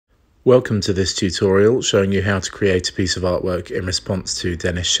Welcome to this tutorial showing you how to create a piece of artwork in response to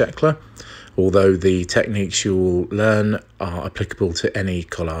Denis Sheckler, although the techniques you will learn are applicable to any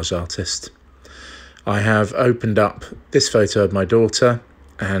collage artist. I have opened up this photo of my daughter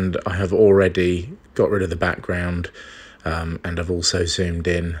and I have already got rid of the background and I've also zoomed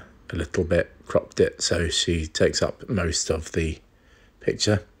in a little bit, cropped it so she takes up most of the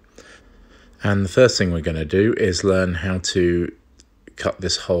picture. And the first thing we're going to do is learn how to cut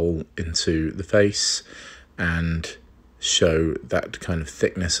this hole into the face and show that kind of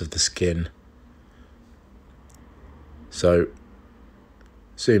thickness of the skin. So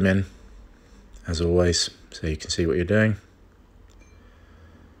zoom in as always so you can see what you're doing,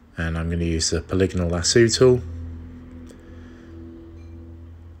 and I'm going to use the polygonal lasso tool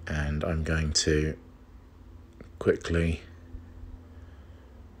and I'm going to quickly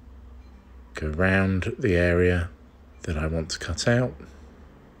go round the area that I want to cut out.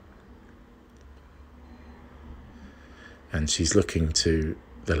 And she's looking to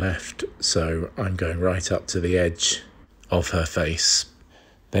the left, so I'm going right up to the edge of her face.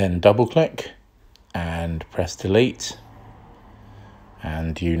 Then double click and press delete,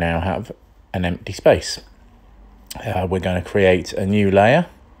 and you now have an empty space. We're going to create a new layer,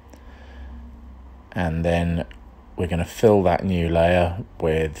 and then we're going to fill that new layer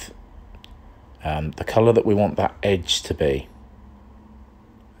with the colour that we want that edge to be.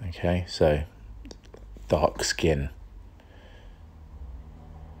 Okay, so dark skin.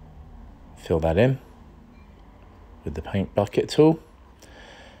 Fill that in with the paint bucket tool,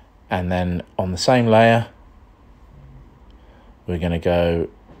 and then on the same layer we're going to go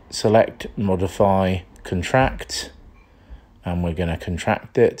select, modify, contract, and we're going to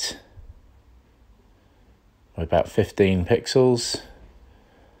contract it by about 15 pixels,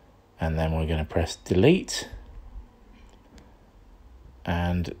 and then we're going to press delete,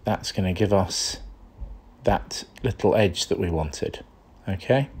 and that's going to give us that little edge that we wanted.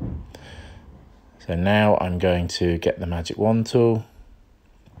 Okay, so now I'm going to get the magic wand tool,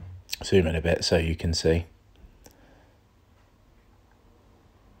 zoom in a bit so you can see.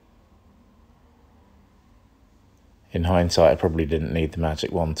 In hindsight, I probably didn't need the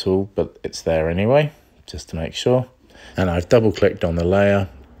magic wand tool, but it's there anyway, just to make sure. And I've double clicked on the layer,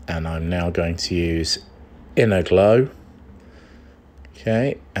 and I'm now going to use inner glow.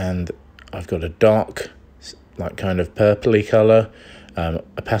 Okay, and I've got a dark, like kind of purpley colour.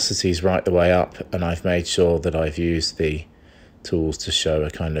 Opacity's right the way up, and I've made sure that I've used the tools to show a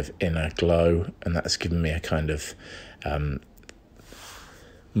kind of inner glow, and that's given me a kind of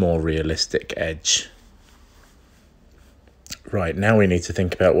more realistic edge. Right, now we need to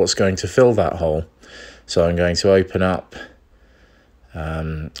think about what's going to fill that hole. So I'm going to open up,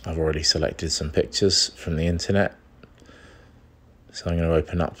 I've already selected some pictures from the internet. So I'm going to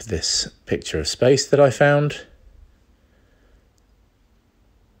open up this picture of space that I found,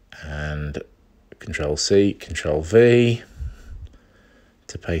 and Control C, Control V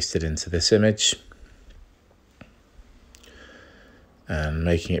to paste it into this image, and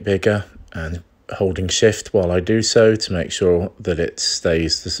making it bigger and holding Shift while I do so to make sure that it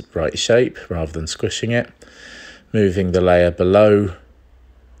stays the right shape rather than squishing it, moving the layer below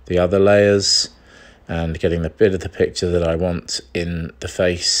the other layers and getting the bit of the picture that I want in the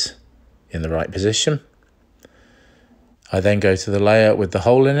face in the right position. I then go to the layer with the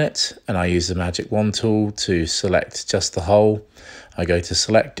hole in it, and I use the magic wand tool to select just the hole. I go to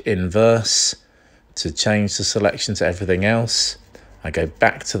select inverse to change the selection to everything else. I go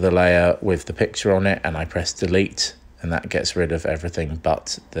back to the layer with the picture on it and I press delete, and that gets rid of everything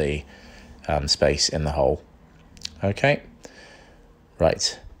but the space in the hole. Okay,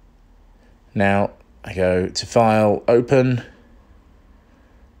 right. Now I go to File, Open,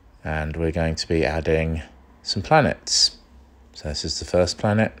 and we're going to be adding some planets. So this is the first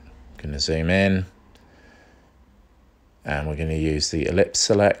planet. I'm going to zoom in, and we're going to use the ellipse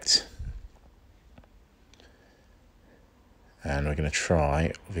select. And we're going to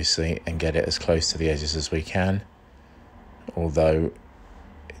try, obviously, and get it as close to the edges as we can. Although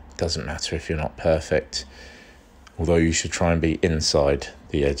it doesn't matter if you're not perfect. Although you should try and be inside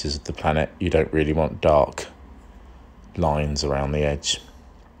the edges of the planet. You don't really want dark lines around the edge.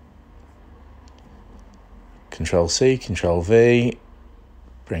 Control C, Control V.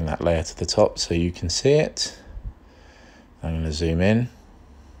 Bring that layer to the top so you can see it. I'm going to zoom in.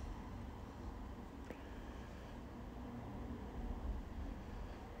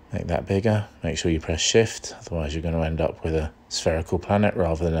 Make that bigger. Make sure you press Shift, otherwise you're going to end up with a spherical planet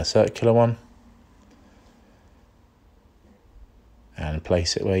rather than a circular one. And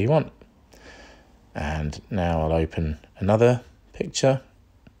place it where you want. And now I'll open another picture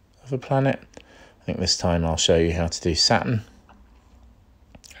of of a planet. I think this time I'll show you how to do Saturn.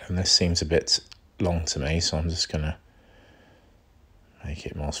 And this seems a bit long to me, so I'm just going to make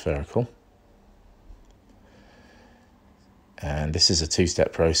it more spherical. And this is a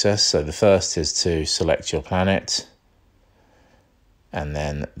two-step process. So the first is to select your planet, and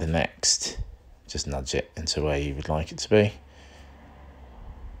then the next, just nudge it into where you would like it to be.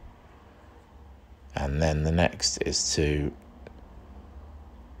 And then the next is to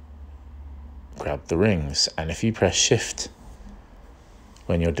grab the rings. And if you press Shift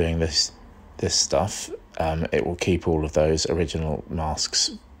when you're doing this stuff, it will keep all of those original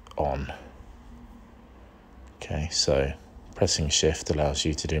masks on. Okay, so pressing Shift allows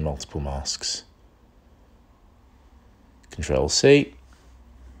you to do multiple masks. Control C,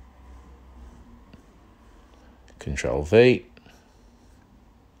 Control V,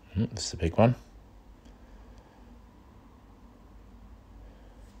 that's the big one.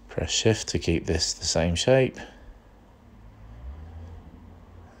 Press Shift to keep this the same shape,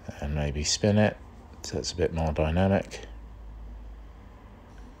 and maybe spin it so it's a bit more dynamic.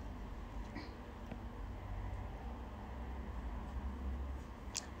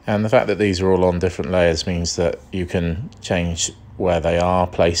 And the fact that these are all on different layers means that you can change where they are,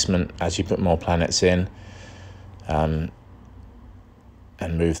 placement, as you put more planets in, and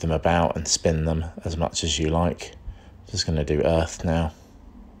move them about and spin them as much as you like. Just going to do Earth now.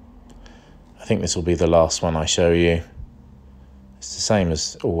 I think this will be the last one I show you. It's the same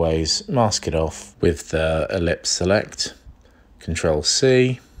as always. Mask it off with the ellipse select. Control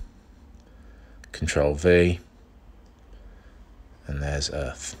C, Control V, and there's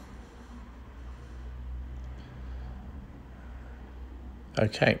Earth.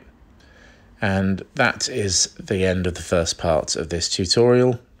 Okay, and that is the end of the first part of this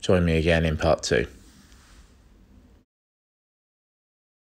tutorial. Join me again in part 2.